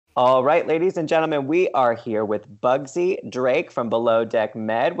All right, ladies and gentlemen, we are here with Bugsy Drake from Below Deck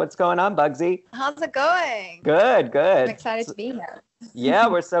Med. What's going on, Bugsy? How's it going? Good, I'm good. excited to be here. Yeah,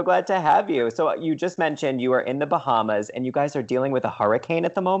 we're so glad to have you. So you just mentioned you are in the Bahamas and you guys are dealing with a hurricane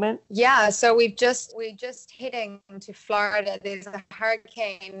at the moment? Yeah, so we're just heading to Florida. There's a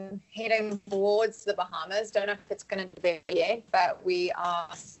hurricane heading towards the Bahamas. Don't know if it's going to be yet, but we are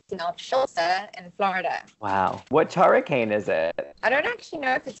in our shelter in Florida. Wow. What hurricane is it? I don't actually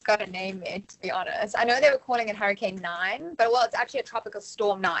know if it's got a name yet, to be honest. I know they were calling it Hurricane 9, but well, it's actually a Tropical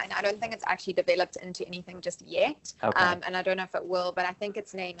Storm 9. I don't think it's actually developed into anything just yet. Okay. And I don't know if it will, but I think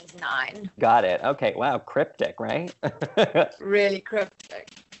its name is 9. Got it. Okay. Wow. Cryptic, right? Really cryptic.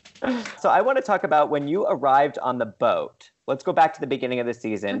 So I want to talk about when you arrived on the boat. Let's go back to the beginning of the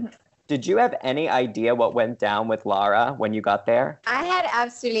season. Mm-hmm. Did you have any idea what went down with Lara when you got there? I had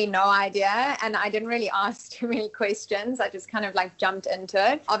absolutely no idea, and I didn't really ask too many questions. I just kind of like jumped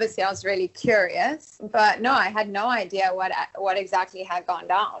into it. Obviously, I was really curious, but no, I had no idea what exactly had gone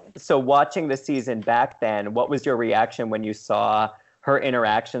down. So watching the season back then, what was your reaction when you saw her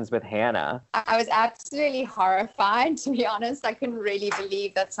interactions with Hannah? I was absolutely horrified, to be honest. I couldn't really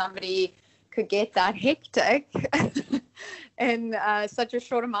believe that somebody could get that hectic in such a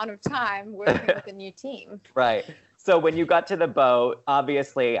short amount of time working with a new team. Right. So when you got to the boat,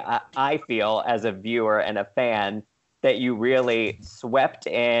 obviously, I feel as a viewer and a fan that you really swept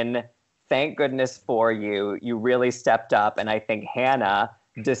in. Thank goodness for you. You really stepped up. And I think Hannah,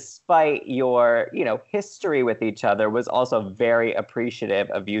 despite your, history with each other, was also very appreciative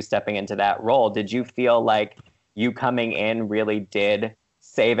of you stepping into that role. Did you feel like you coming in really did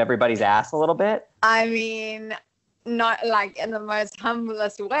save everybody's ass a little bit? I mean, not like in the most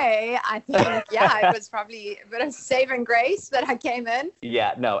humblest way. I think, yeah, it was probably a bit of saving grace that I came in.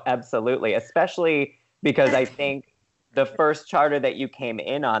 Yeah, no, absolutely. Especially because I think the first charter that you came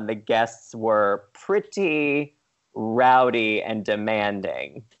in on, the guests were pretty rowdy and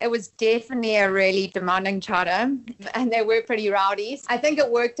demanding. It was definitely a really demanding charter, and they were pretty rowdy. I think it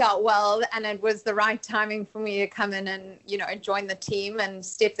worked out well, and it was the right timing for me to come in and, join the team and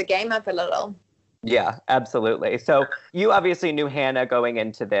step the game up a little. Yeah, absolutely. So you obviously knew Hannah going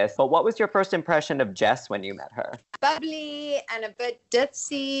into this, but what was your first impression of Jess when you met her? Bubbly and a bit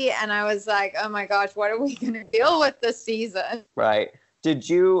ditzy, and I was like, oh my gosh, what are we going to deal with this season? Right. Did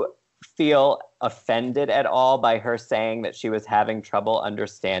you feel offended at all by her saying that she was having trouble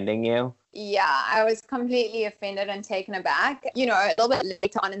understanding you? Yeah, I was completely offended and taken aback. A little bit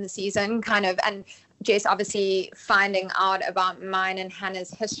later on in the season, kind of, and Jess obviously finding out about mine and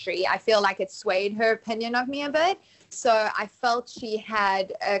Hannah's history, I feel like it swayed her opinion of me a bit. So I felt she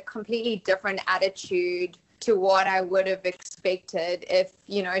had a completely different attitude to what I would have expected if,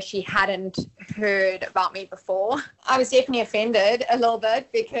 she hadn't heard about me before. I was definitely offended a little bit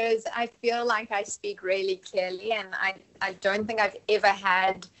because I feel like I speak really clearly, and I don't think I've ever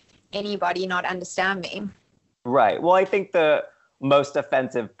had anybody not understand me. Right. Well, I think the most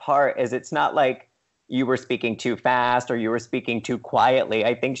offensive part is it's not like you were speaking too fast or you were speaking too quietly.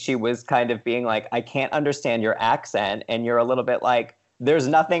 I think she was kind of being like, I can't understand your accent. And you're a little bit like, there's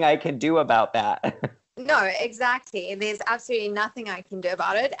nothing I can do about that. No, exactly. There's absolutely nothing I can do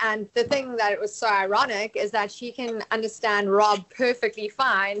about it. And the thing that it was so ironic is that she can understand Rob perfectly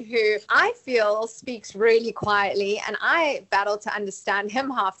fine, who I feel speaks really quietly, and I battle to understand him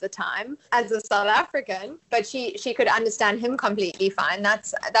half the time as a South African, but she could understand him completely fine.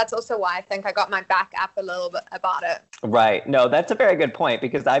 That's also why I think I got my back up a little bit about it. Right. No, that's a very good point,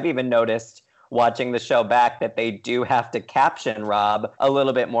 because I've even noticed watching the show back that they do have to caption Rob a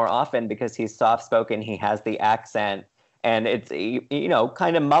little bit more often because he's soft-spoken, he has the accent, and it's,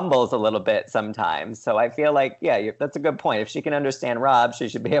 kind of mumbles a little bit sometimes. So I feel like, yeah, that's a good point. If she can understand Rob, she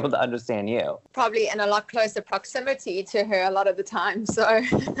should be able to understand you. Probably in a lot closer proximity to her a lot of the time. So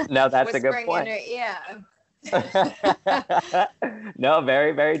no, that's a good point. In her ear. No,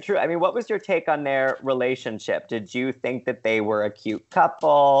 very, very true. I mean, what was your take on their relationship? Did you think that they were a cute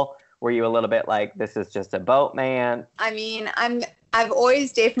couple? Were you a little bit like, this is just a boatman? I mean, I've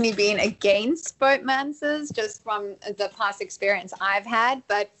always definitely been against boatmances just from the past experience I've had.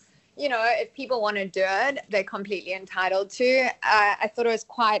 But, if people want to do it, they're completely entitled to. I thought it was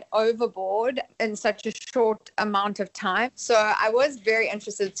quite overboard in such a short amount of time. So I was very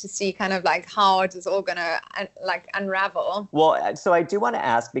interested to see kind of like how it is all going to unravel. Well, so I do want to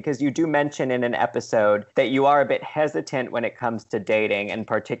ask, because you do mention in an episode that you are a bit hesitant when it comes to dating, and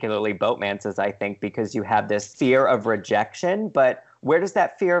particularly boatmances, I think, because you have this fear of rejection. But where does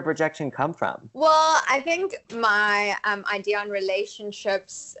that fear of rejection come from? Well, I think my idea on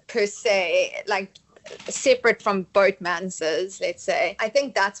relationships per se, like separate from both manses, let's say. I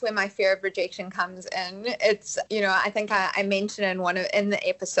think that's where my fear of rejection comes in. It's, I think I mentioned in the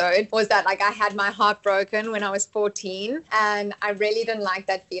episode was that like I had my heart broken when I was 14, and I really didn't like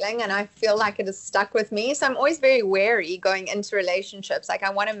that feeling, and I feel like it has stuck with me. So I'm always very wary going into relationships. Like I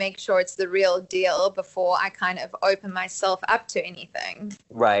want to make sure it's the real deal before I kind of open myself up to anything.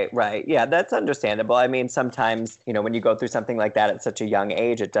 Right. Yeah, that's understandable. I mean, sometimes, when you go through something like that at such a young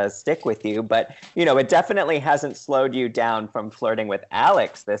age, it does stick with you. But, it definitely hasn't slowed you down from flirting with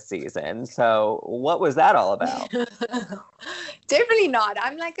Alex this season. So what was that all about? Definitely not.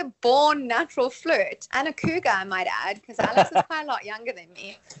 I'm like a born natural flirt and a cougar, I might add, because Alex is quite a lot younger than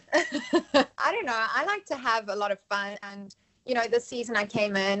me. I don't know. I like to have a lot of fun, and this season I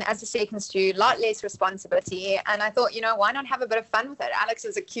came in as a second stew, a lot less responsibility. And I thought, why not have a bit of fun with it? Alex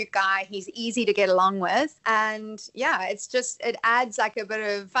is a cute guy. He's easy to get along with. And yeah, it adds like a bit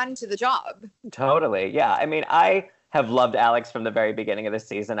of fun to the job. Totally. Yeah. I mean, I have loved Alex from the very beginning of the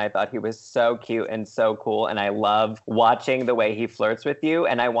season. I thought he was so cute and so cool. And I love watching the way he flirts with you.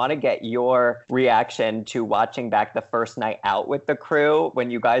 And I want to get your reaction to watching back the first night out with the crew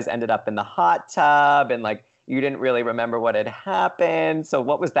when you guys ended up in the hot tub and like, you didn't really remember what had happened. So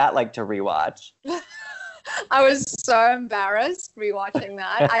what was that like to rewatch? I was so embarrassed rewatching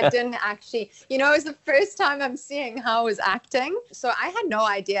that. I didn't actually, it was the first time I'm seeing how I was acting. So I had no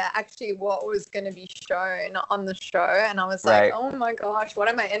idea actually what was going to be shown on the show. And I was like, oh my gosh, what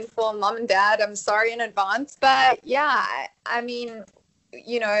am I in for? Mom and Dad, I'm sorry in advance. But yeah, I mean,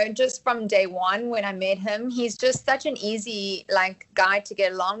 just from day one when I met him, he's just such an easy like guy to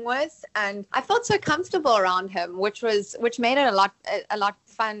get along with, and I felt so comfortable around him, which made it a lot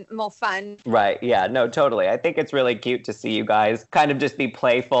fun, more fun. Right. Yeah, no, totally. I think it's really cute to see you guys kind of just be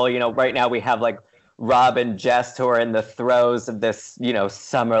playful. Right now we have like Rob and Jess who are in the throes of this,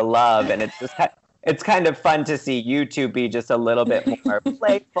 summer love, and it's kind of fun to see you two be just a little bit more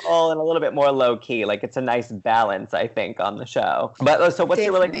playful and a little bit more low key. Like it's a nice balance, I think, on the show. But so what's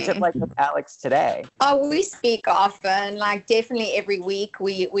your relationship like with Alex today? Oh, we speak often, like definitely every week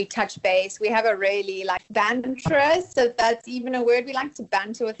we touch base. We have a really like banterous, if that's even a word. We like to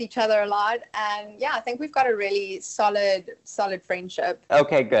banter with each other a lot. And yeah, I think we've got a really solid friendship.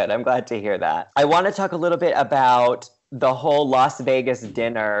 Okay, good. I'm glad to hear that. I want to talk a little bit about the whole Las Vegas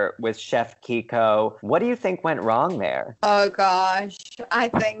dinner with Chef Kiko. What do you think went wrong there? Oh gosh, I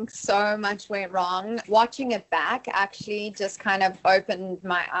think so much went wrong. Watching it back actually just kind of opened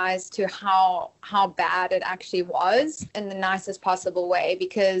my eyes to how bad it actually was in the nicest possible way,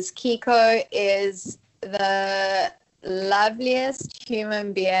 because Kiko is the loveliest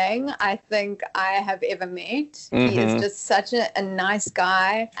human being I think I have ever met. Mm-hmm. He is just such a nice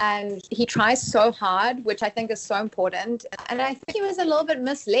guy, and he tries so hard, which I think is so important. And I think he was a little bit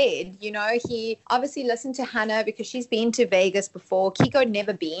misled. He obviously listened to Hannah because she's been to Vegas before. Kiko had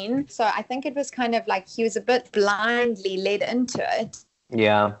never been. So I think it was kind of like he was a bit blindly led into it.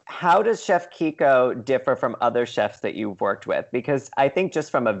 Yeah. How does Chef Kiko differ from other chefs that you've worked with? Because I think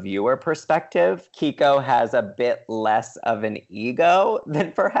just from a viewer perspective, Kiko has a bit less of an ego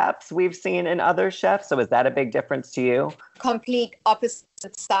than perhaps we've seen in other chefs. So is that a big difference to you? Complete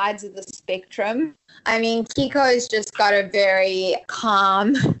opposite sides of the spectrum. I mean, Kiko's just got a very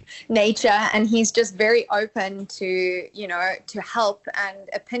calm nature, and he's just very open to, to help and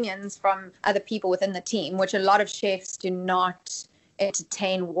opinions from other people within the team, which a lot of chefs do not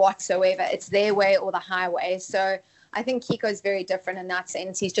entertain whatsoever. It's their way or the highway. So I think Kiko's very different in that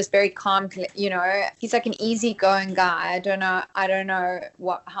sense. He's just very calm, he's like an easygoing guy. I don't know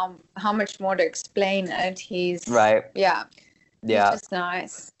how much more to explain it. He's right. Yeah. He's just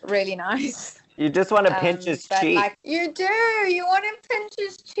nice, really nice. You just want to pinch his cheek. Like, you do. You want to pinch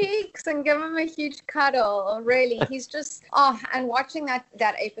his cheeks and give him a huge cuddle. Really, he's just and watching that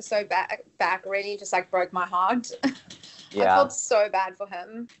episode back really just like broke my heart. Yeah. I felt so bad for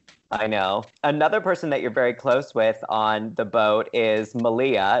him. I know. Another person that you're very close with on the boat is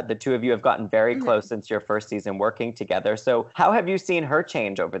Malia. The two of you have gotten very close since your first season working together. So how have you seen her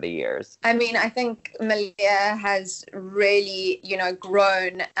change over the years? I mean, I think Malia has really,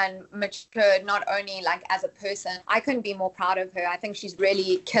 grown and matured, not only like as a person. I couldn't be more proud of her. I think she's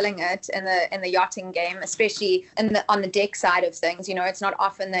really killing it in the yachting game, especially on the deck side of things. It's not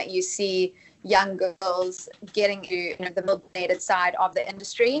often that you see young girls getting to, you know, the milk-dominated side of the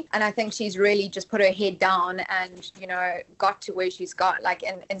industry. And I think she's really just put her head down and, you know, got to where she's got, like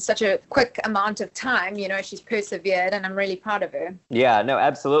in such a quick amount of time. You know, she's persevered, and I'm really proud of her. Yeah, no,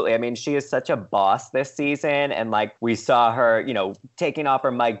 absolutely. I mean, she is such a boss this season. And like we saw her, you know, taking off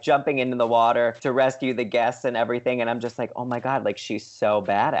her mic, jumping into the water to rescue the guests and everything. And I'm just like, oh my God, like she's so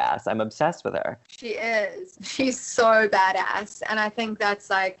badass. I'm obsessed with her. She is. She's so badass. And I think that's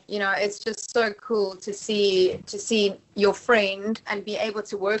like, you know, it's just so cool to see your friend and be able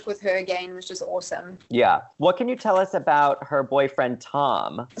to work with her again was just awesome. Yeah. What can you tell us about her boyfriend,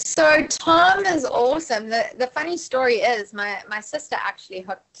 Tom? So Tom is awesome. The funny story is my sister actually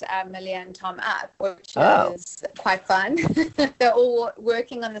hooked Malia and Tom up, which is quite fun. They're all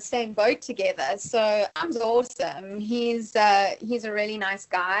working on the same boat together. So Tom's awesome. He's a really nice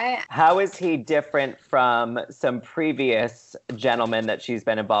guy. How is he different from some previous gentlemen that she's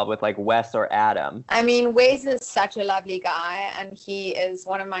been involved with, like Wes or Adam? I mean, Wes is such a lovely guy, and he is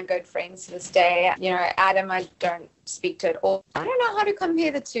one of my good friends to this day. You know, Adam, I don't speak to at all. I don't know how to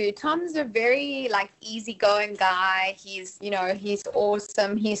compare the two. Tom's a very like easygoing guy. He's, you know, he's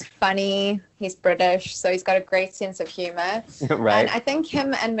awesome. He's funny. He's British, so he's got a great sense of humor. Right. And I think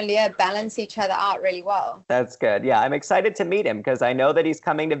him and Malia balance each other out really well. That's good. Yeah, I'm excited to meet him because I know that he's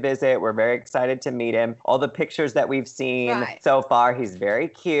coming to visit. We're very excited to meet him. All the pictures that we've seen so far, he's very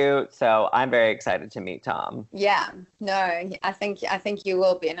cute. So I'm very excited to meet Tom. Yeah. No, I think you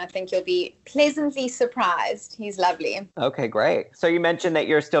will be, and I think you'll be pleasantly surprised. He's lovely. Okay, great. So you mentioned that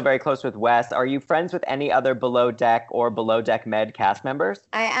you're still very close with Wes. Are you friends with any other Below Deck or Below Deck Med cast members?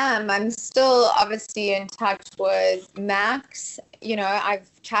 I am. I'm still obviously in touch with Max. You know, I've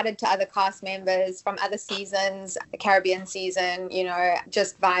chatted to other cast members from other seasons, the Caribbean season, you know,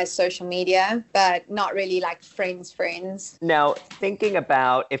 just via social media, but not really like friends. Now, thinking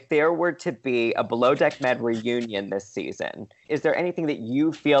about if there were to be a Below Deck Med reunion this season, is there anything that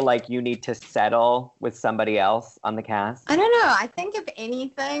you feel like you need to settle with somebody else on the cast? I don't know. I think if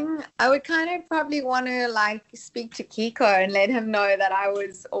anything, I would kind of probably want to like speak to Kiko and let him know that I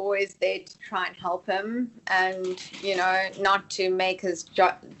was always there to try and help him and, you know, not to make his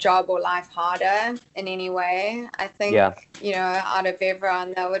job or life harder in any way. I think, you know, out of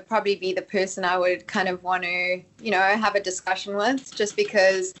everyone, that would probably be the person I would kind of want to, you know, have a discussion with, just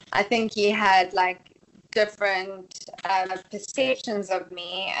because I think he had like different perceptions of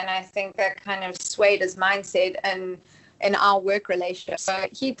me, and I think that kind of swayed his mindset and in our work relationship. So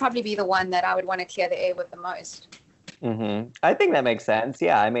he'd probably be the one that I would want to clear the air with the most. Mm-hmm. I think that makes sense.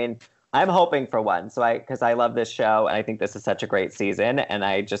 Yeah, I mean, I'm hoping for one. So because I love this show and I think this is such a great season, and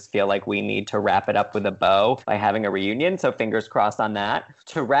I just feel like we need to wrap it up with a bow by having a reunion. So fingers crossed on that.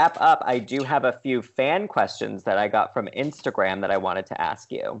 To wrap up, I do have a few fan questions that I got from Instagram that I wanted to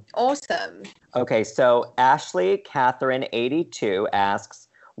ask you. Awesome. Okay, so Ashley Catherine 82 asks,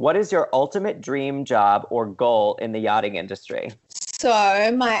 what is your ultimate dream job or goal in the yachting industry?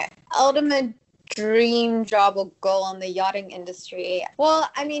 So my ultimate dream job or goal in the yachting industry, well,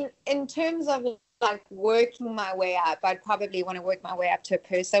 I mean, in terms of like working my way up, I'd probably want to work my way up to a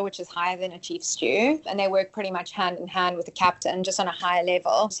purser, which is higher than a chief stew, and they work pretty much hand in hand with the captain, just on a higher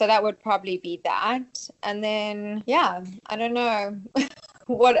level. So that would probably be that. And then, yeah, I don't know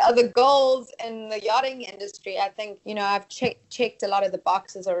what other goals in the yachting industry. I think, you know, I've checked a lot of the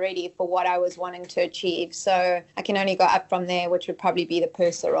boxes already for what I was wanting to achieve. So I can only go up from there, which would probably be the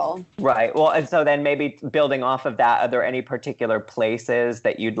purser role. Right. Well, and so then maybe building off of that, are there any particular places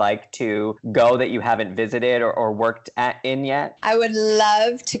that you'd like to go that you haven't visited or worked in yet? I would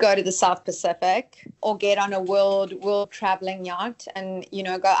love to go to the South Pacific or get on a world traveling yacht and, you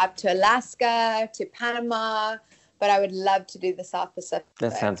know, go up to Alaska, to Panama. But I would love to do the South Pacific.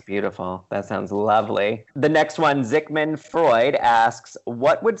 That sounds beautiful. That sounds lovely. The next one, Zickman Freud asks,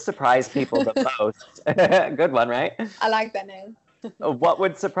 what would surprise people the most? Good one, right? I like that name. What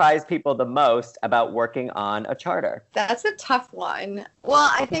would surprise people the most about working on a charter? That's a tough one. Well,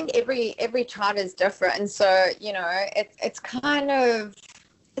 I think every charter is different. So, you know, it's kind of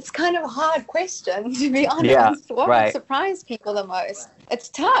a hard question, to be honest. Yeah, what would surprise people the most? It's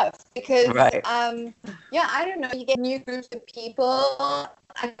tough because, I don't know. You get new groups of people.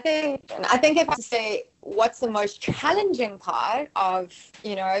 I think if I have to say what's the most challenging part of,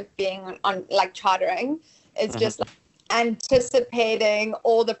 you know, being on like chartering is just like anticipating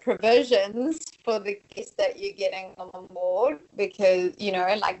all the provisions for the guests that you're getting on board, because, you know,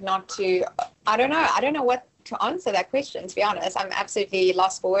 like I don't know what to answer that question, to be honest. I'm absolutely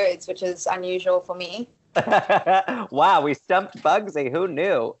lost for words, which is unusual for me. Wow, we stumped Bugsy. Who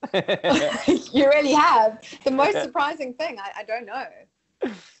knew? You really have. The most surprising thing, I don't know.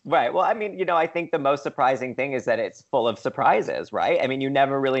 Right. Well, I mean, I think the most surprising thing is that it's full of surprises, right? I mean, you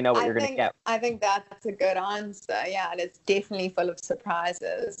never really know what you're going to get. I think that's a good answer. Yeah, it's definitely full of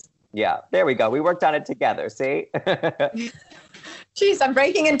surprises. Yeah, there we go. We worked on it together, see? Jeez, I'm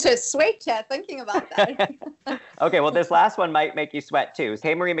breaking into a sweat chat thinking about that. Okay, well, this last one might make you sweat too.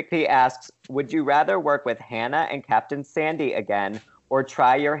 Hey Marie McPhee asks, would you rather work with Hannah and Captain Sandy again, or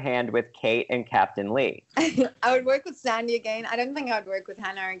try your hand with Kate and Captain Lee? I would work with Sandy again. I don't think I would work with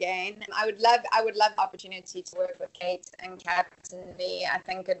Hannah again. I would love the opportunity to work with Kate and Captain Lee. I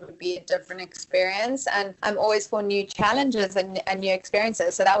think it would be a different experience, and I'm always for new challenges and new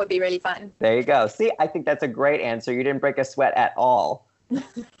experiences. So that would be really fun. There you go. See, I think that's a great answer. You didn't break a sweat at all.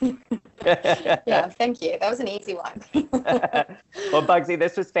 Yeah, thank you. That was an easy one. Well, Bugsy,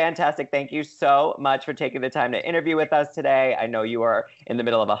 this was fantastic. Thank you so much for taking the time to interview with us today. I know you are in the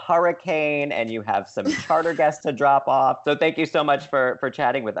middle of a hurricane and you have some charter guests to drop off. So thank you so much for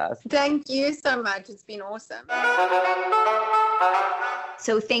chatting with us. Thank you so much. It's been awesome.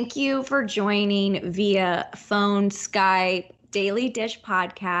 So thank you for joining via phone, Skype, Daily Dish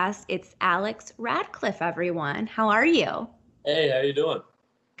podcast. It's Alex Radcliffe, everyone. How are you? Hey, how you doing?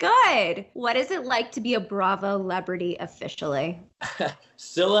 Good. What is it like to be a Bravo celebrity officially?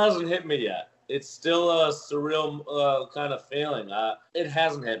 Still hasn't hit me yet. It's still a surreal kind of feeling. It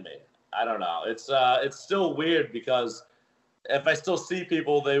hasn't hit me. I don't know. It's still weird because if I still see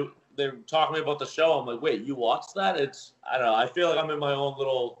people, they're talking to me about the show. I'm like, wait, you watched that? I don't know. I feel like I'm in my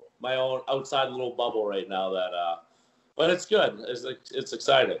own outside little bubble right now. But it's good. It's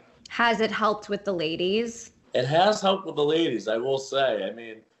exciting. Has it helped with the ladies? It has helped with the ladies, I will say. I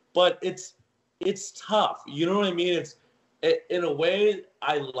mean, but it's tough. You know what I mean? In a way,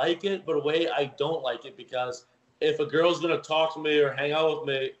 I like it, but a way I don't like it because if a girl's gonna talk to me or hang out with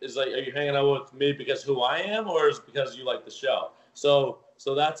me, is like, are you hanging out with me because who I am, or is it because you like the show? So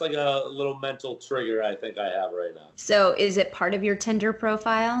that's like a little mental trigger I think I have right now. So is it part of your Tinder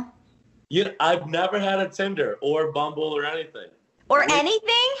profile? I've never had a Tinder or Bumble or anything. Or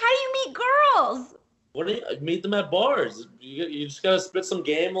anything? How do you meet girls? What do you meet them at bars? You just gotta spit some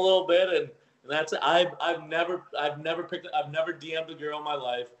game a little bit, and that's it. I've never DM'd a girl in my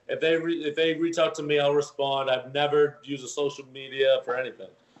life. If they reach out to me, I'll respond. I've never used a social media for anything.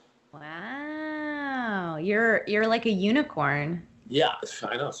 Wow, you're like a unicorn. Yeah,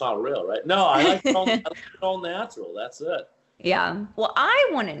 I know it's not real, right? No, I like it all natural. That's it. Yeah. Well, I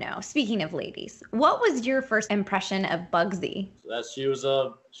want to know, speaking of ladies, what was your first impression of Bugsy? That she was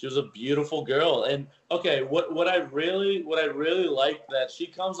a beautiful girl. And okay, what I really like that she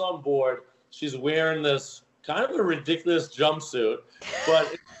comes on board, she's wearing this kind of a ridiculous jumpsuit,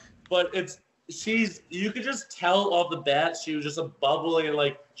 but you could just tell off the bat she was just a bubbling and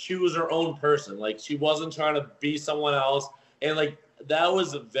like she was her own person. Like she wasn't trying to be someone else. And like that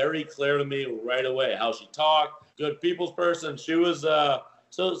was very clear to me right away, how she talked. Good people's person. She was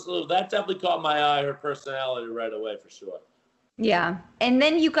so that definitely caught my eye, her personality right away for sure. Yeah. And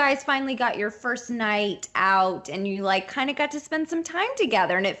then you guys finally got your first night out and you like kind of got to spend some time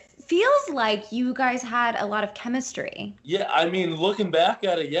together, and it feels like you guys had a lot of chemistry. Yeah, I mean, looking back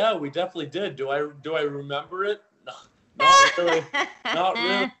at it, yeah, we definitely did. Do I remember it? No, not really, not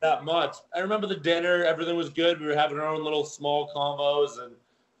really that much. I remember the dinner, everything was good. We were having our own little small convos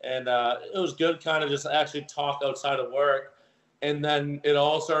and it was good kind of just actually talk outside of work. And then it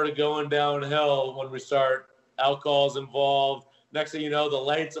all started going downhill when we start alcohol's involved. Next thing you know, the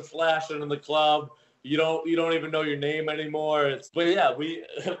lights are flashing in the club. You don't even know your name anymore. But yeah, we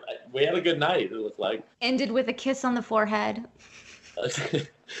had a good night, it looked like. Ended with a kiss on the forehead.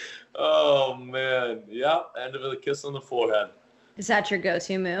 Oh man. Yeah, ended with a kiss on the forehead. Is that your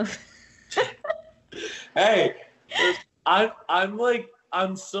go-to move? Hey,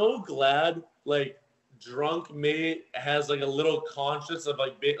 I'm so glad like drunk me has like a little conscience of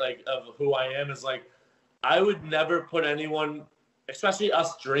like of who I am. Is like I would never put anyone, especially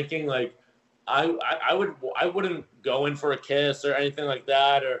us drinking, like I wouldn't go in for a kiss or anything like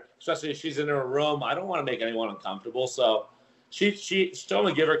that, or especially if she's in her room. I don't want to make anyone uncomfortable. So she told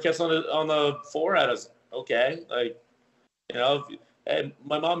me to give her a kiss on the forehead. I was okay, like, you know. And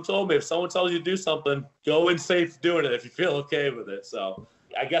my mom told me if someone tells you to do something, go in safe doing it if you feel okay with it. So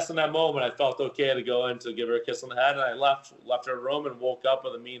I guess in that moment, I felt okay to go in to give her a kiss on the head, and I left her room and woke up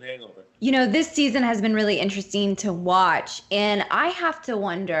with a mean hangover. You know, this season has been really interesting to watch, and I have to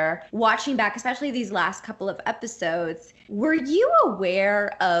wonder, watching back, especially these last couple of episodes, were you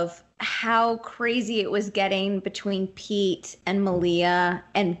aware of how crazy it was getting between Pete and Malia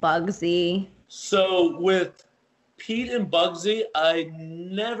and Bugsy? So with Pete and Bugsy, I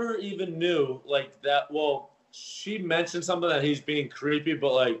never even knew like that. Well, she mentioned something that he's being creepy,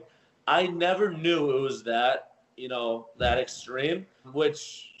 but like I never knew it was that, that extreme,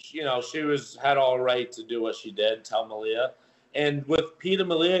 which, she had all right to do what she did, tell Malia. And with Pete and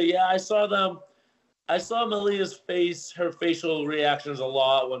Malia, yeah, I saw Malia's face, her facial reactions a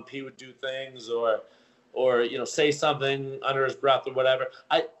lot when Pete would do things or say something under his breath or whatever.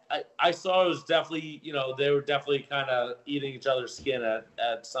 I saw it was definitely, they were definitely kind of eating each other's skin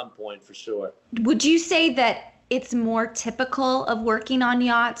at some point for sure. Would you say that it's more typical of working on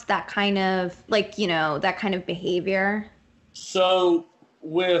yachts, that kind of that kind of behavior? So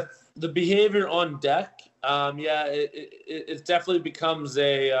with the behavior on deck, it definitely becomes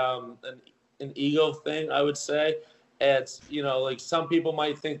an ego thing, I would say. It's, like some people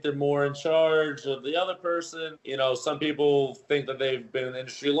might think they're more in charge of the other person. Some people think that they've been in the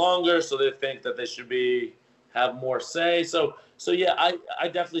industry longer, so they think that they should have more say. So yeah, I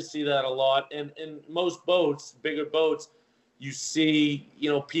definitely see that a lot. And in most boats, bigger boats, you see,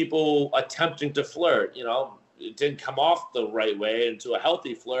 people attempting to flirt. It didn't come off the right way into a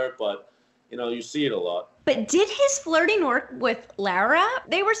healthy flirt, but, you see it a lot. But did his flirting work with Lara?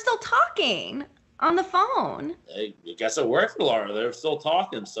 They were still talking on the phone. I guess it worked for Lara. They were still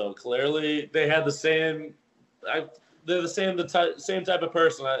talking, so clearly they had the same. They're the same type of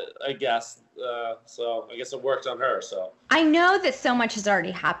person, I guess. So I guess it worked on her. So I know that so much has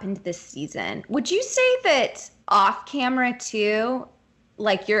already happened this season. Would you say that off camera too,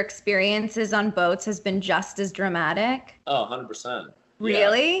 like your experiences on boats has been just as dramatic? Oh, 100%.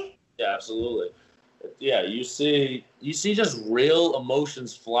 Really? Yeah, absolutely. Yeah, you see just real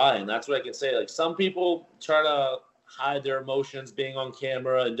emotions fly, and that's what I can say. Like some people try to hide their emotions being on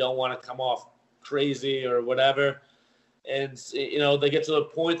camera and don't want to come off crazy or whatever. And they get to the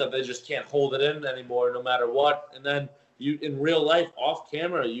point that they just can't hold it in anymore, no matter what. And then you, in real life, off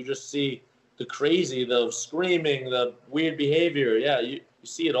camera, you just see the crazy, the screaming, the weird behavior. Yeah, you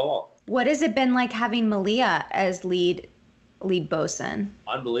see it all. What has it been like having Malia as lead bosun?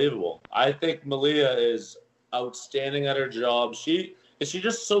 Unbelievable. I think Malia is outstanding at her job. She's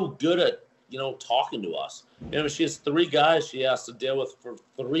just so good at talking to us. She has 3 guys she has to deal with for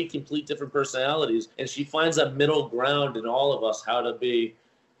 3 complete different personalities, and she finds that middle ground in all of us, how to be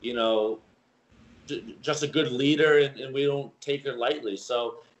just a good leader, and we don't take her lightly.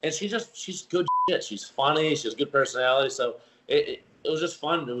 So, and she's good shit. She's funny. She has good personality. So it was just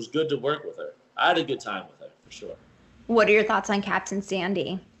fun. It was good to work with her. I had a good time with her for sure. What are your thoughts on Captain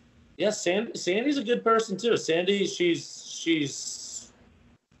Sandy? Yeah, Sandy's a good person too. Sandy, she's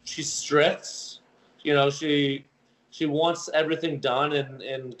strict. She wants everything done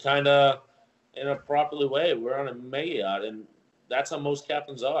and kind of in a properly way. We're on a mega yacht, and that's how most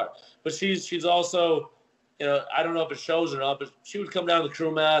captains are. But she's also, I don't know if it shows or not, but she would come down to the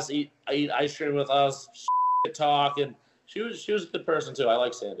crew mast, eat ice cream with us, talk, and she was a good person too. I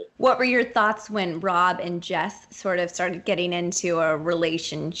like Sandy. What were your thoughts when Rob and Jess sort of started getting into a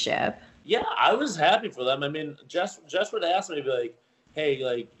relationship? Yeah, I was happy for them. I mean, Jess would ask me, be like, hey,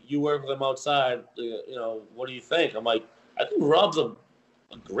 like, you work with them outside, what do you think? I'm like, I think Rob's a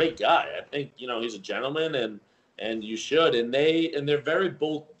great guy. I think, he's a gentleman and you should. And they're very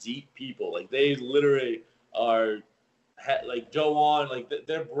both deep people. Like, they literally are, go on, like,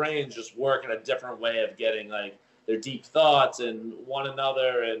 their brains just work in a different way of getting, like, their deep thoughts and one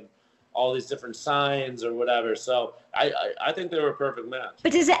another and all these different signs or whatever. So I think they were a perfect match.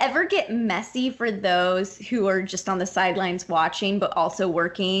 But does it ever get messy for those who are just on the sidelines watching but also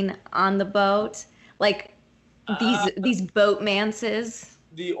working on the boat? Like these boatmances?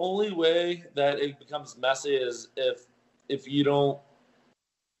 The only way that it becomes messy is if you don't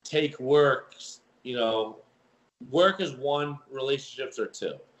take work, work is 1, relationships are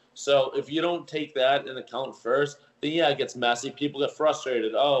 2. So if you don't take that into account first, then yeah, it gets messy. People get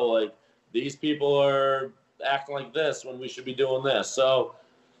frustrated. Oh, like these people are acting like this when we should be doing this. So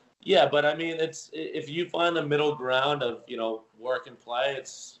yeah, but I mean, it's if you find the middle ground of work and play,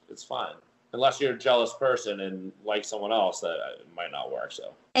 it's fine. Unless you're a jealous person and like someone else, that it might not work.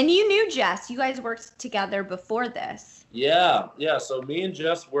 So. And you knew Jess. You guys worked together before this. Yeah. So me and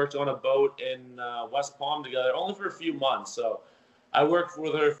Jess worked on a boat in West Palm together, only for a few months. So. I worked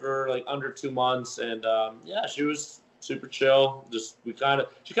with her for like under 2 months, and she was super chill. She kind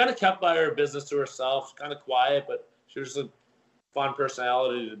of kept by her business to herself, kind of quiet, but she was a fun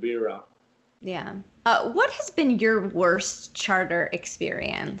personality to be around. Yeah. What has been your worst charter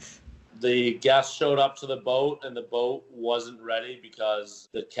experience? The guest showed up to the boat, and the boat wasn't ready because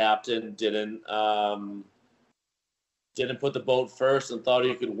the captain didn't put the boat first and thought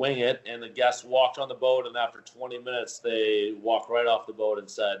he could wing it, and the guests walked on the boat, and after 20 minutes they walked right off the boat and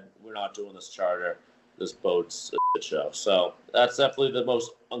said, we're not doing this charter. this boat's a shit show. So that's definitely the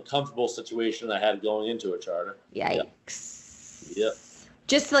most uncomfortable situation I had going into a charter. Yikes. Yep.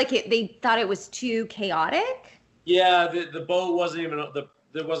 Just like they thought it was too chaotic? Yeah, the boat wasn't even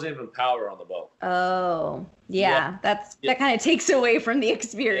there wasn't even power on the boat. Oh, yeah. That kind of takes away from the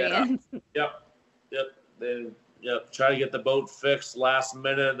experience. Yeah. Then try to get the boat fixed last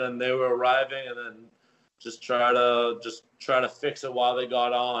minute, and they were arriving, and then just try to fix it while they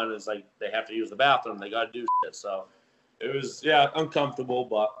got on. It's like they have to use the bathroom, they got to do shit. So it was uncomfortable,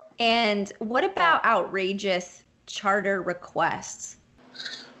 but. And what about outrageous charter requests?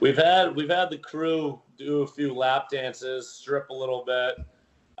 We've had the crew do a few lap dances, strip a little bit,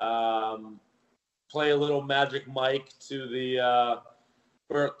 play a little Magic Mike to the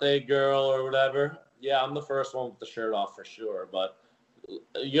birthday girl or whatever. Yeah, I'm the first one with the shirt off for sure, but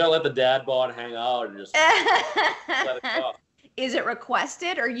you gotta let the dad bod hang out and just let it go. Is it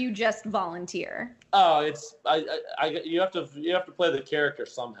requested or you just volunteer? Oh, it's you have to play the character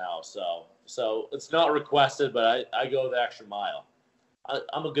somehow. So it's not requested, but I go the extra mile.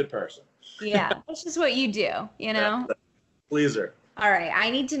 I'm a good person. Yeah, that's just what you do, you know? Yeah, pleaser. All right, I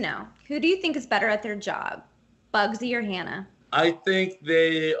need to know. Who do you think is better at their job, Bugsy or Hannah? I think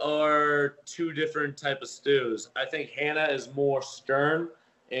they are two different type of stews. I think Hannah is more stern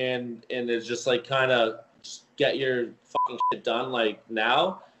and is just like kind of just get your fucking shit done like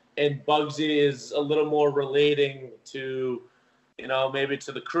now. And Bugsy is a little more relating to, maybe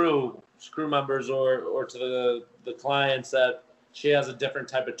to the crew members or to the clients that she has a different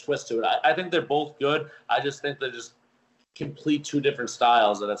type of twist to it. I think they're both good. I just think they're just complete two different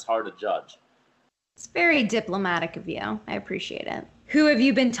styles, and it's hard to judge. It's very diplomatic of you. I appreciate it. Who have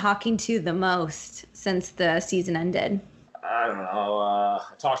you been talking to the most since the season ended? I don't know.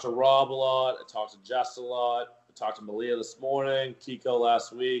 I talked to Rob a lot. I talked to Jess a lot. I talked to Malia this morning, Kiko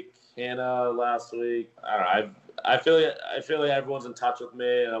last week, Hannah last week. I don't know. I feel like everyone's in touch with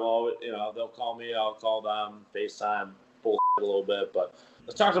me, and I'm always, they'll call me, I'll call them, FaceTime, bullshit a little bit. But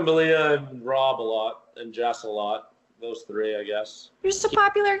I talked to Malia and Rob a lot, and Jess a lot. Those three, I guess. You're just a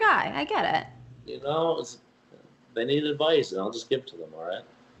popular guy. I get it. They need advice, and I'll just give it to them, all right?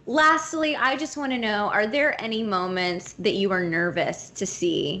 Lastly, I just want to know, are there any moments that you are nervous to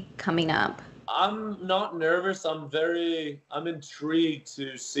see coming up? I'm not nervous. I'm intrigued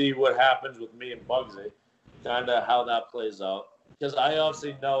to see what happens with me and Bugsy, kind of how that plays out. Because I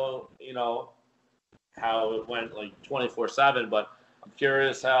obviously know, how it went like 24/7, but I'm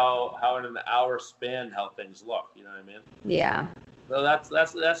curious how in an hour span how things look. You know what I mean? Yeah. So that's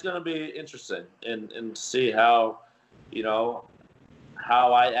going to be interesting, and see how,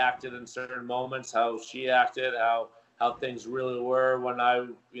 how I acted in certain moments, how she acted, how things really were when I,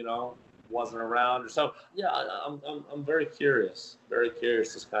 wasn't around. So yeah, I'm very curious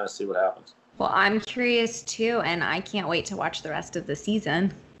to kind of see what happens. Well, I'm curious too, and I can't wait to watch the rest of the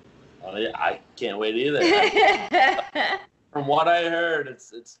season. Oh yeah, I can't wait either. From what I heard,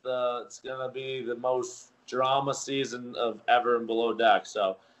 it's gonna be the most drama season of ever in Below Deck.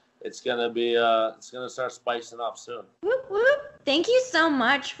 So it's gonna start spicing up soon. Whoop, whoop. Thank you so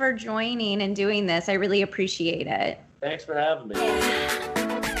much for joining and doing this. I really appreciate it. Thanks for having me.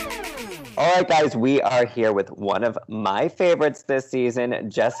 All right, guys, we are here with one of my favorites this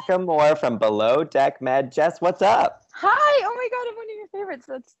season, Jessica Moore from Below Deck Med. Jess, what's up? Hi. Oh my God, I'm one of your favorites.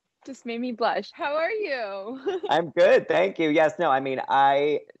 That's just made me blush. How are you? I'm good, thank you. Yes, no, I mean,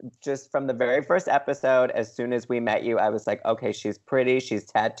 I just from the very first episode, as soon as we met you, I was like, okay, she's pretty, she's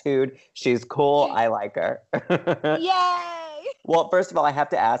tattooed, she's cool, I like her. Yay! Well, first of all, I have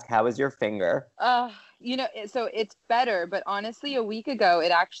to ask, how is your finger? So it's better, but honestly, a week ago,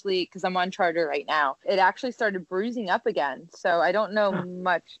 it actually, because I'm on charter right now, it actually started bruising up again. So I don't know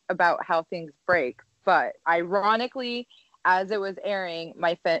much about how things break, but ironically, as it was airing,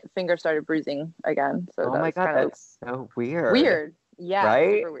 my finger started bruising again. So oh my God, that's so weird. Weird. Yeah.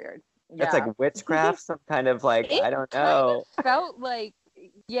 Right? Super weird. Yeah. It's like witchcraft, some kind of like, I don't know. Kind of felt like,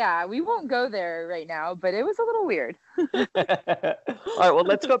 yeah, we won't go there right now, but it was a little weird. All right, well,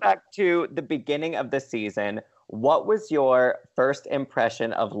 let's go back to the beginning of the season. What was your first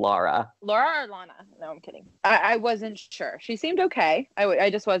impression of Laura? Laura or Lana? No, I'm kidding. I wasn't sure. She seemed okay.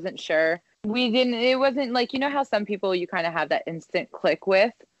 I just wasn't sure. It wasn't like, how some people you kind of have that instant click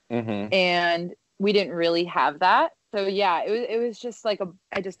with, and we didn't really have that. So yeah, it was just like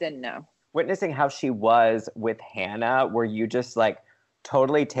I just didn't know. Witnessing how she was with Hannah, were you just like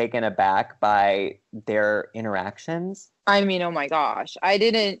totally taken aback by their interactions? I mean, oh my gosh, I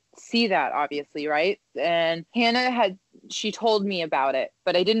didn't see that, obviously, right? And Hannah she told me about it,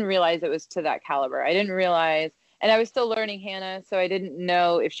 but I didn't realize it was to that caliber. I didn't realize, And I was still learning Hannah, so I didn't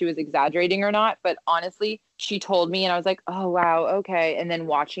know if she was exaggerating or not. But honestly, she told me and I was like, oh, wow, okay. And then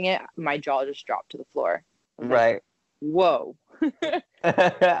watching it, my jaw just dropped to the floor. I was Right. like, whoa.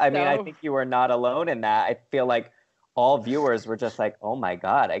 I mean, I think you were not alone in that. I feel like all viewers were just like, oh my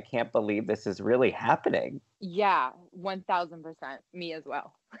God, I can't believe this is really happening. Yeah, 1000%. Me as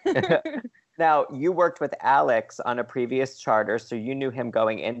well. Now, you worked with Alex on a previous charter, so you knew him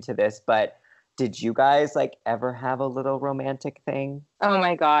going into this, but did you guys like ever have a little romantic thing? Oh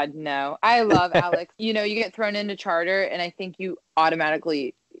my God, no. I love Alex. You know, you get thrown into charter and I think you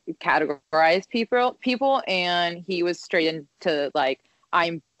automatically categorize people and he was straight into like,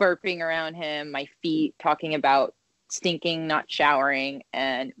 I'm burping around him, my feet, talking about stinking, not showering,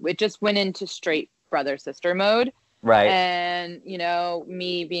 and it just went into straight brother sister mode. Right. And, you know,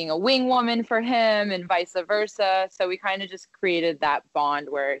 me being a wing woman for him and vice versa. So we kind of just created that bond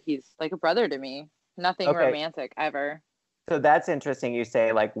where he's like a brother to me. Nothing romantic ever. So that's interesting you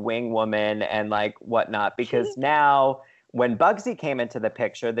say like wing woman and like whatnot, because now when Bugsy came into the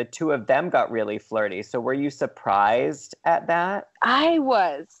picture, the two of them got really flirty. So were you surprised at that? I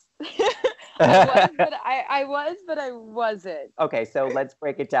was. I was, but I wasn't. Okay, so let's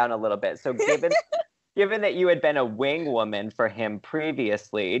break it down a little bit. So given that you had been a wing woman for him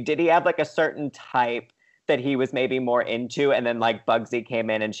previously, did he have like a certain type that he was maybe more into, and then like Bugsy came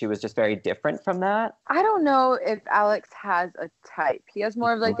in and she was just very different from that? I don't know if Alex has a type. He has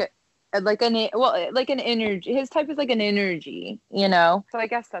more of like an energy. His type is like an energy, you know? So I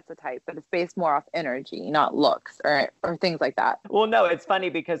guess that's a type, but it's based more off energy, not looks or things like that. Well, no, it's funny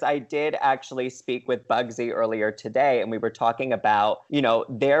because I did actually speak with Bugsy earlier today and we were talking about, you know,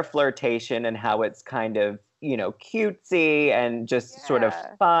 their flirtation and how it's kind of, you know, cutesy and just sort of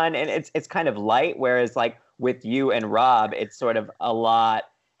fun. And it's kind of light, whereas like with you and Rob, it's sort of a lot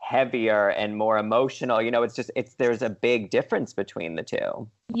heavier and more emotional. You know, there's a big difference between the two.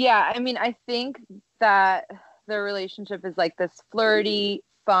 Yeah, I mean, I think that their relationship is like this flirty,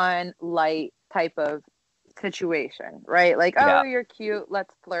 fun, light type of situation, right? Like, oh, you're cute,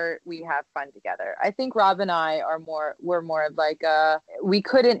 let's flirt, we have fun together. I think Rob and I we're more of like we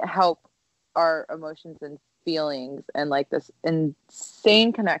couldn't help our emotions and feelings and like this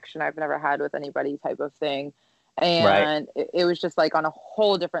insane connection I've never had with anybody type of thing. And it was just like on a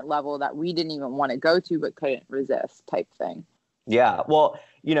whole different level that we didn't even want to go to but couldn't resist type thing. Yeah. Well,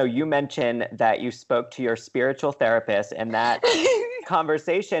 you know, you mentioned that you spoke to your spiritual therapist and that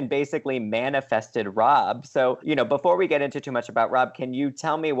conversation basically manifested Rob. So, you know, before we get into too much about Rob, can you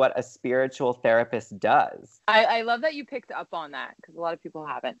tell me what a spiritual therapist does? I love that you picked up on that because a lot of people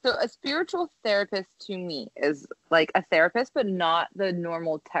haven't. So a spiritual therapist to me is like a therapist, but not the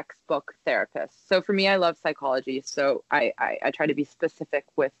normal textbook therapist. So for me, I love psychology. So I try to be specific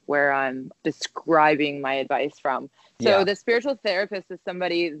with where I'm describing my advice from. So the spiritual therapist is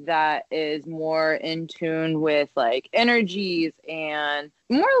somebody that is more in tune with like energies and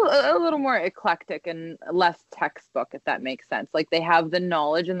a little more eclectic and less textbook, if that makes sense. Like they have the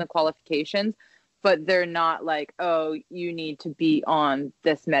knowledge and the qualifications, but they're not like, oh, you need to be on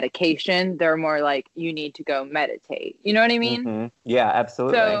this medication. They're more like, you need to go meditate. You know what I mean? Mm-hmm. Yeah,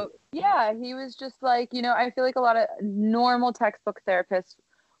 absolutely. So yeah, he was just like, you know, I feel like a lot of normal textbook therapists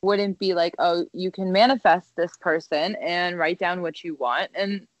wouldn't be like, oh, you can manifest this person and write down what you want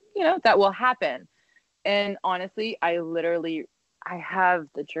and, you know, that will happen. And honestly, I have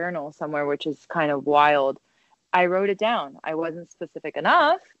the journal somewhere, which is kind of wild. I wrote it down. I wasn't specific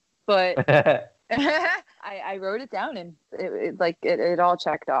enough, but I wrote it down and it all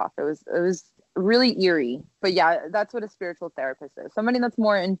checked off. It was really eerie. But yeah, that's what a spiritual therapist is. Somebody that's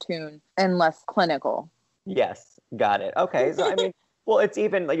more in tune and less clinical. Yes, got it. Okay, so I mean, well, it's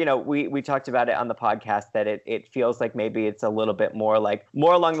even, you know, we talked about it on the podcast that it feels like maybe it's a little bit more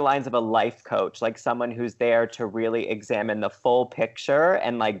along the lines of a life coach, like someone who's there to really examine the full picture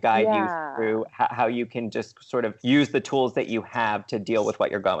and like guide you through how you can just sort of use the tools that you have to deal with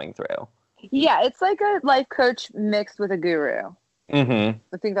what you're going through. Yeah, it's like a life coach mixed with a guru. Mm-hmm.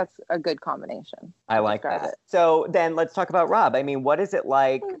 I think that's a good combination. I like that. So then let's talk about Rob. I mean, what is it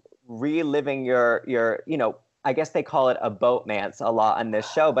like reliving your, you know, I guess they call it a boatmance a lot on this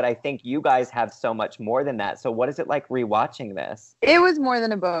show, but I think you guys have so much more than that. So what is it like rewatching this? It was more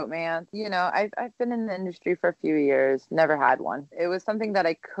than a boatmance. You know, I've been in the industry for a few years, never had one. It was something that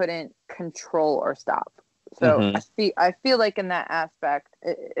I couldn't control or stop. So I feel like in that aspect,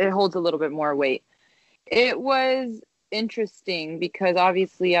 it holds a little bit more weight. It was interesting because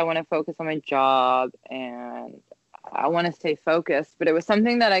obviously I want to focus on my job and I want to stay focused, but it was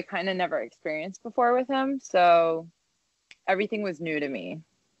something that I kind of never experienced before with him. So everything was new to me.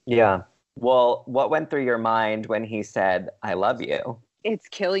 Yeah. Well, what went through your mind when he said, I love you? It's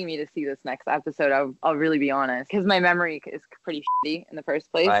killing me to see this next episode. I'll really be honest, because my memory is pretty shitty in the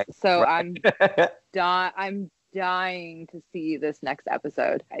first place. Right, So right. I'm dying to see this next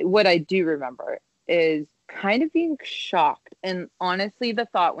episode. What I do remember is kind of being shocked. And honestly, the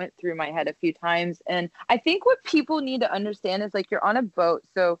thought went through my head a few times. And I think what people need to understand is like you're on a boat.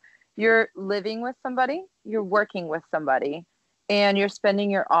 So you're living with somebody, you're working with somebody, and you're spending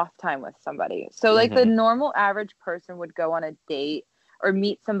your off time with somebody. So like the normal average person would go on a date or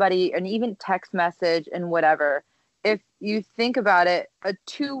meet somebody and even text message and whatever. If you think about it, a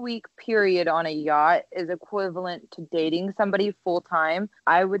 2-week period on a yacht is equivalent to dating somebody full time.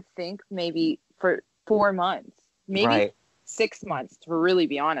 I would think maybe for 4 months, maybe 6 months, to really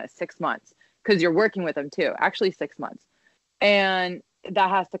be honest, 6 months, because you're working with them too. Actually, 6 months. And that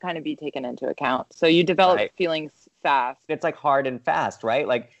has to kind of be taken into account. So you develop feelings fast. It's like hard and fast, right?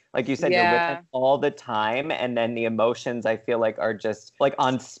 Like you said, you're with them all the time, and then the emotions I feel like are just like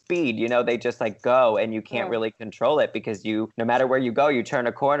on speed, you know, they just like go and you can't really control it because no matter where you go, you turn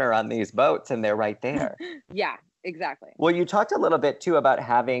a corner on these boats and they're right there. Yeah, exactly. Well, you talked a little bit too about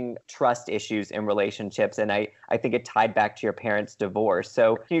having trust issues in relationships, and I think it tied back to your parents' divorce.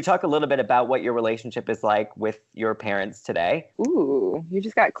 So can you talk a little bit about what your relationship is like with your parents today? Ooh, you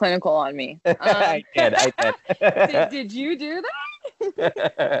just got clinical on me. I did. Did you do that?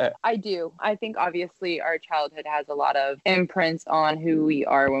 I do. I think obviously our childhood has a lot of imprints on who we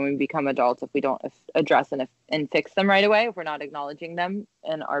are when we become adults if we don't address and fix them right away, if we're not acknowledging them,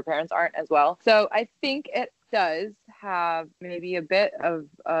 and our parents aren't as well. So I think it does have maybe a bit of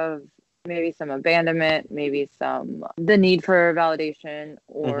maybe some abandonment, maybe the need for validation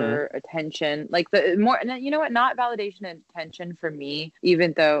or attention, like the more, you know what, not validation and attention for me,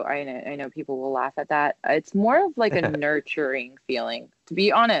 even though I know people will laugh at that. It's more of like a nurturing feeling, to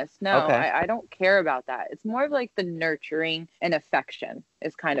be honest. No, I don't care about that. It's more of like the nurturing and affection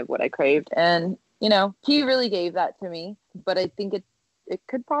is kind of what I craved. And, you know, he really gave that to me, but I think it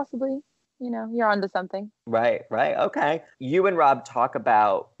could possibly, you know, you're onto something. Right. Okay. You and Rob talk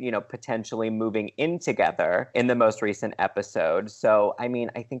about, you know, potentially moving in together in the most recent episode. So, I mean,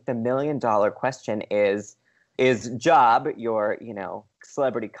 I think the $1 million question is Job, your, you know,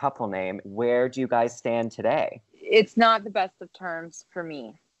 celebrity couple name, where do you guys stand today? It's not the best of terms for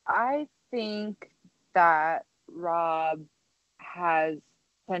me. I think that Rob has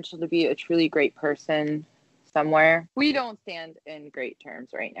potential to be a truly great person somewhere. We don't stand in great terms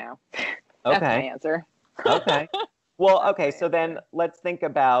right now. That's my answer. Okay. Well, okay. So then let's think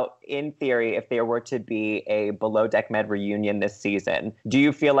about, in theory, if there were to be a Below Deck Med reunion this season, do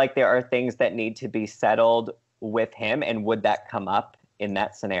you feel like there are things that need to be settled with him? And would that come up in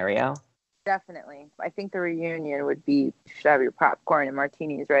that scenario? Definitely. I think the reunion would be, you should have your popcorn and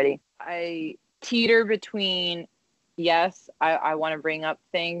martinis ready. I teeter between, yes, I want to bring up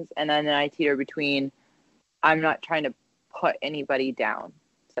things. And then I teeter between, I'm not trying to put anybody down.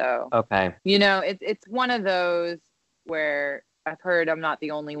 So, you know, it's one of those where I've heard I'm not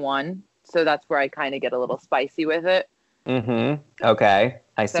the only one. So that's where I kind of get a little spicy with it. Okay.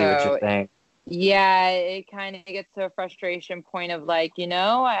 I see what you're saying. Yeah, it kind of gets to a frustration point of like, you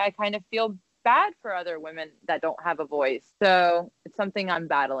know, I kind of feel bad for other women that don't have a voice. So it's something I'm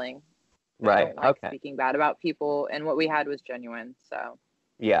battling. Right. I don't like speaking bad about people. And what we had was genuine. So.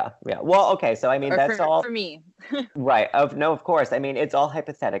 Yeah. Well, okay. So, I mean, that's all for me. Right. Of course. I mean, it's all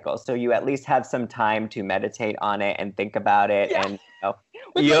hypothetical. So you at least have some time to meditate on it and think about it. Yeah. And, you know,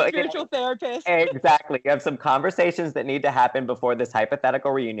 with a spiritual therapist. Exactly. You have some conversations that need to happen before this hypothetical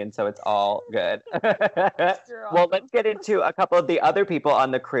reunion. So it's all good. Well, let's get into a couple of the other people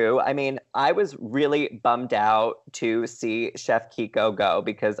on the crew. I mean, I was really bummed out to see Chef Kiko go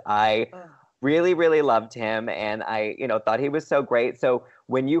because I really, really loved him. And I, you know, thought he was so great. So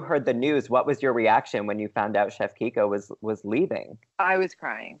when you heard the news, what was your reaction when you found out Chef Kiko was leaving? I was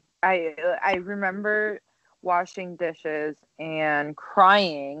crying. I remember washing dishes and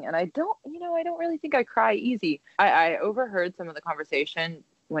crying, and I don't really think I cry easy. I overheard some of the conversation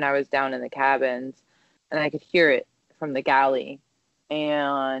when I was down in the cabins, and I could hear it from the galley,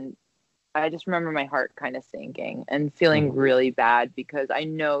 and I just remember my heart kind of sinking and feeling really bad because I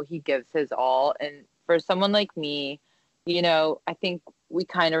know he gives his all, and for someone like me, you know, I think we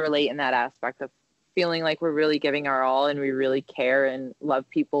kind of relate in that aspect of feeling like we're really giving our all and we really care and love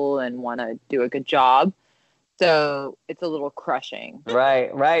people and want to do a good job. So it's a little crushing.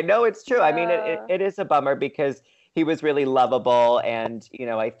 Right. No, it's true. I mean, it is a bummer because he was really lovable. And, you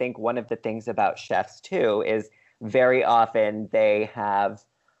know, I think one of the things about chefs, too, is very often they have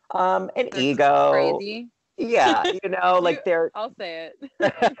an ego. Crazy. Yeah, like I'll say it.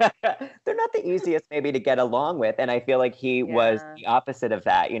 they're not the easiest maybe to get along with. And I feel like he was Yeah. the opposite of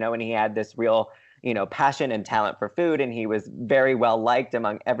that, and he had this real, passion and talent for food, and he was very well liked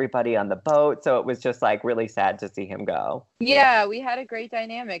among everybody on the boat. So it was just like really sad to see him go. Yeah, we had a great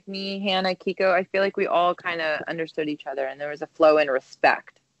dynamic. Me, Hannah, Kiko, I feel like we all kind of understood each other and there was a flow in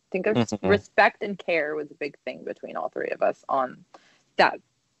respect. I think of respect and care was a big thing between all three of us on that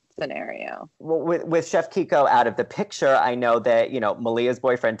scenario. Well, with Chef Kiko out of the picture, I know that, Malia's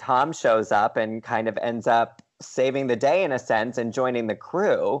boyfriend Tom shows up and kind of ends up saving the day in a sense and joining the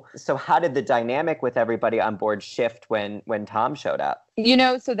crew. So how did the dynamic with everybody on board shift when Tom showed up?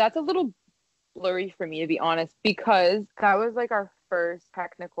 So that's a little blurry for me, to be honest, because that was like our first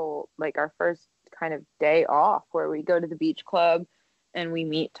kind of day off where we go to the beach club and we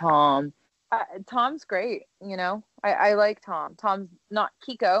meet Tom. Tom's great, I like Tom. Tom's not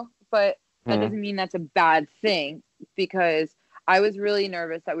Kiko, but that doesn't mean that's a bad thing, because I was really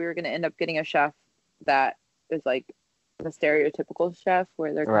nervous that we were going to end up getting a chef that is like the stereotypical chef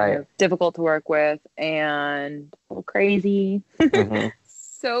where they're kind of difficult to work with and a little crazy.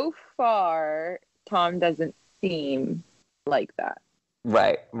 So far, Tom doesn't seem like that.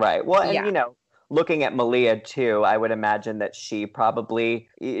 Right. Well, and looking at Malia too, I would imagine that she probably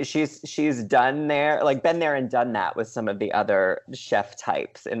she's been there and done that with some of the other chef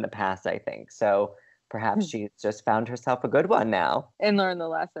types in the past, I think. So perhaps she's just found herself a good one now. And learned the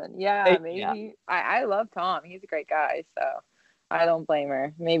lesson. Yeah, maybe. Yeah. I love Tom. He's a great guy, so I don't blame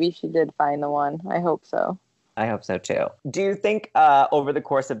her. Maybe she did find the one. I hope so. I hope so too. Do you think over the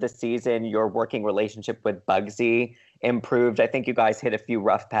course of the season, your working relationship with Bugsy improved? I think you guys hit a few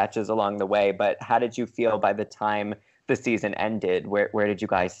rough patches along the way, but how did you feel by the time the season ended? Where did you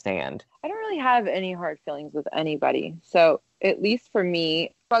guys stand? I don't really have any hard feelings with anybody. So at least for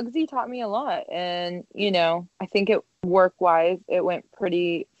me, Bugsy taught me a lot. And, I think work-wise, it went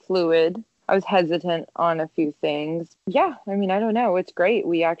pretty fluid. I was hesitant on a few things. Yeah, I don't know. It's great.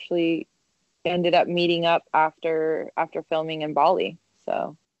 We actually ended up meeting up after filming in Bali.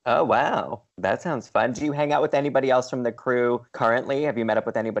 So. Oh, wow. That sounds fun. Do you hang out with anybody else from the crew currently? Have you met up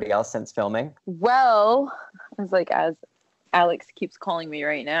with anybody else since filming? Well, it's like as Alex keeps calling me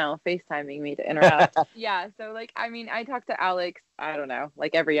right now, FaceTiming me to interact. Yeah, so I talk to Alex, I don't know,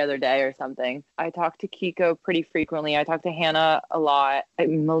 like every other day or something. I talk to Kiko pretty frequently. I talk to Hannah a lot.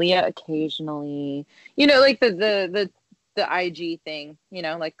 Malia occasionally. Like the IG thing,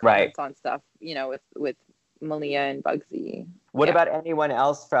 like comments on stuff, with Malia and Bugsy. What about anyone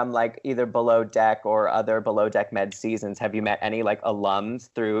else from either Below Deck or other Below Deck Med seasons? Have you met any alums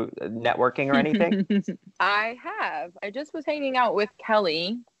through networking or anything? I have. I just was hanging out with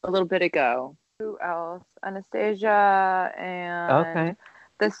Kelly a little bit ago. Who else? Anastasia and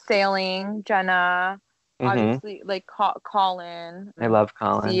the sailing, Jenna. Obviously, Colin. I love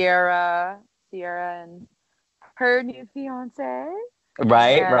Colin. Sierra and her new fiance.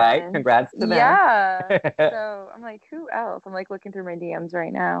 Right. Congrats to them. Yeah. So I'm like, who else? I'm looking through my DMs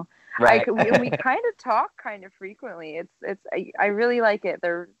right now. Right. We kind of talk kind of frequently. I really like it.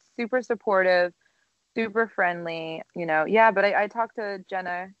 They're super supportive, super friendly, Yeah, but I talk to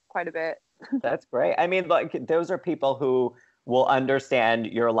Jenna quite a bit. That's great. Those are people who will understand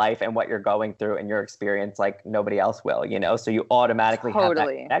your life and what you're going through and your experience like nobody else will, So you automatically have that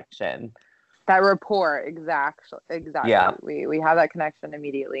connection. That rapport, exactly. Yeah. We have that connection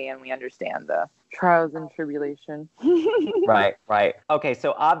immediately, and we understand the trials and tribulation. Right. Okay,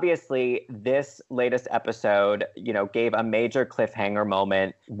 so obviously this latest episode, gave a major cliffhanger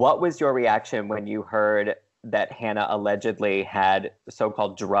moment. What was your reaction when you heard that Hannah allegedly had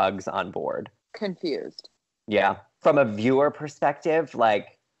so-called drugs on board? Confused. Yeah. From a viewer perspective,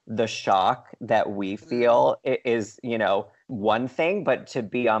 the shock that we feel is, one thing, but to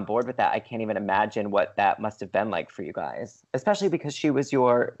be on board with that, I can't even imagine what that must have been like for you guys, especially because she was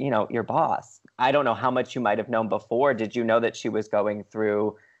your boss. I don't know how much you might have known before. Did you know that she was going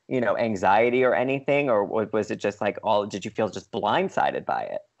through, anxiety or anything, or was it just did you feel just blindsided by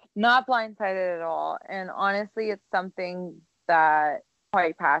it? Not blindsided at all. And honestly, it's something that I'm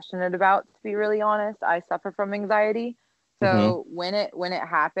quite passionate about, to be really honest. I suffer from anxiety. So when it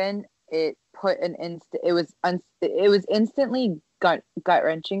happened, it put it was instantly gut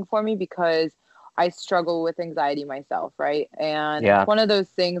wrenching for me, because I struggle with anxiety myself, right? And it's one of those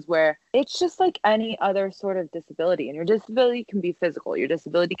things where it's just like any other sort of disability, and your disability can be physical, your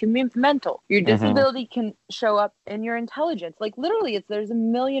disability can be mental, your disability can show up in your intelligence. Literally, there's a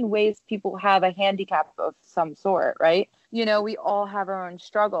million ways people have a handicap of some sort, right? you know, we all have our own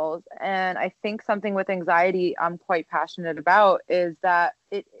struggles. And I think something with anxiety I'm quite passionate about is that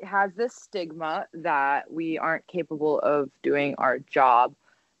it has this stigma that we aren't capable of doing our job.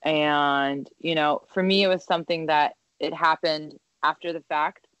 And, you know, for me, it was something that it happened after the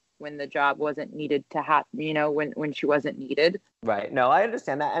fact, when the job wasn't needed to happen, you know, when she wasn't needed. Right. No, I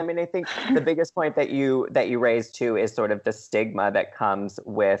understand that. I mean, I think the biggest point that you raised too is sort of the stigma that comes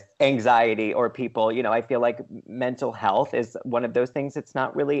with anxiety, or people, you know, I feel like mental health is one of those things that's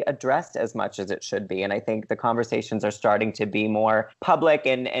not really addressed as much as it should be. And I think the conversations are starting to be more public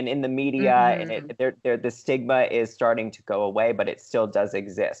and in the media, and the stigma is starting to go away, but it still does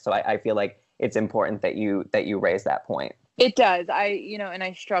exist. So I feel like it's important that you raise that point. It does. And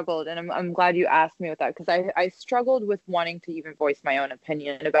I struggled, and I'm glad you asked me with that, because I struggled with wanting to even voice my own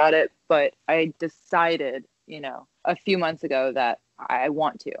opinion about it. But I decided, you know, a few months ago that I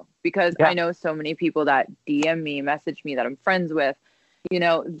want to, because I know so many people that DM me, message me, that I'm friends with, you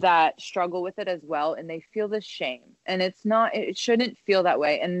know, that struggle with it as well. And they feel this shame, and it shouldn't feel that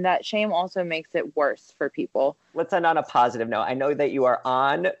way. And that shame also makes it worse for people. Let's end on a positive note. I know that you are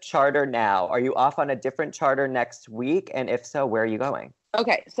on charter now. Are you off on a different charter next week? And if so, where are you going?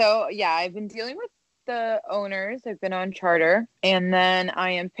 Okay. So yeah, I've been dealing with the owners. I've been on charter, and then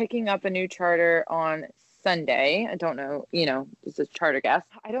I am picking up a new charter on Sunday. I don't know, you know, this is charter guest.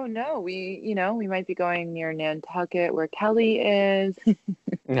 I don't know. We might be going near Nantucket, where Kelly is.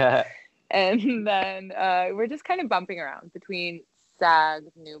 And then we're just kind of bumping around between Sag,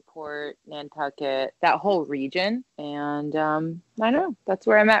 Newport, Nantucket, that whole region. And I don't know. That's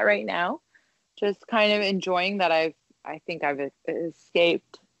where I'm at right now. Just kind of enjoying that I think I've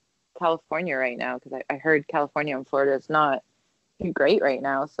escaped California right now, because I heard California and Florida is not great right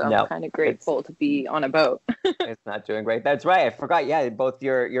now, so I'm kind of grateful to be on a boat. It's not doing great. That's right. I forgot. Yeah, both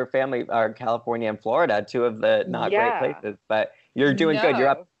your family are California and Florida, two of the not great places. But you're doing good.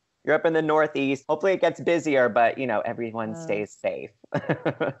 You're up in the Northeast. Hopefully it gets busier, but you know, everyone stays safe.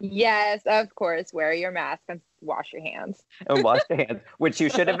 Yes, of course. Wear your mask and wash your hands. And wash your hands, which you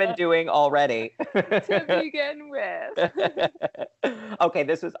should have been doing already. To begin with. Okay,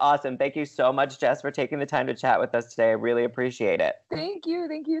 this was awesome. Thank you so much, Jess, for taking the time to chat with us today. I really appreciate it. Thank you.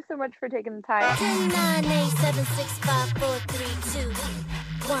 Thank you so much for taking the time. 10, 9, 8, 7, 6, 5, 4, 3, 2,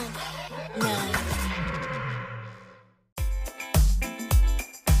 1, 9.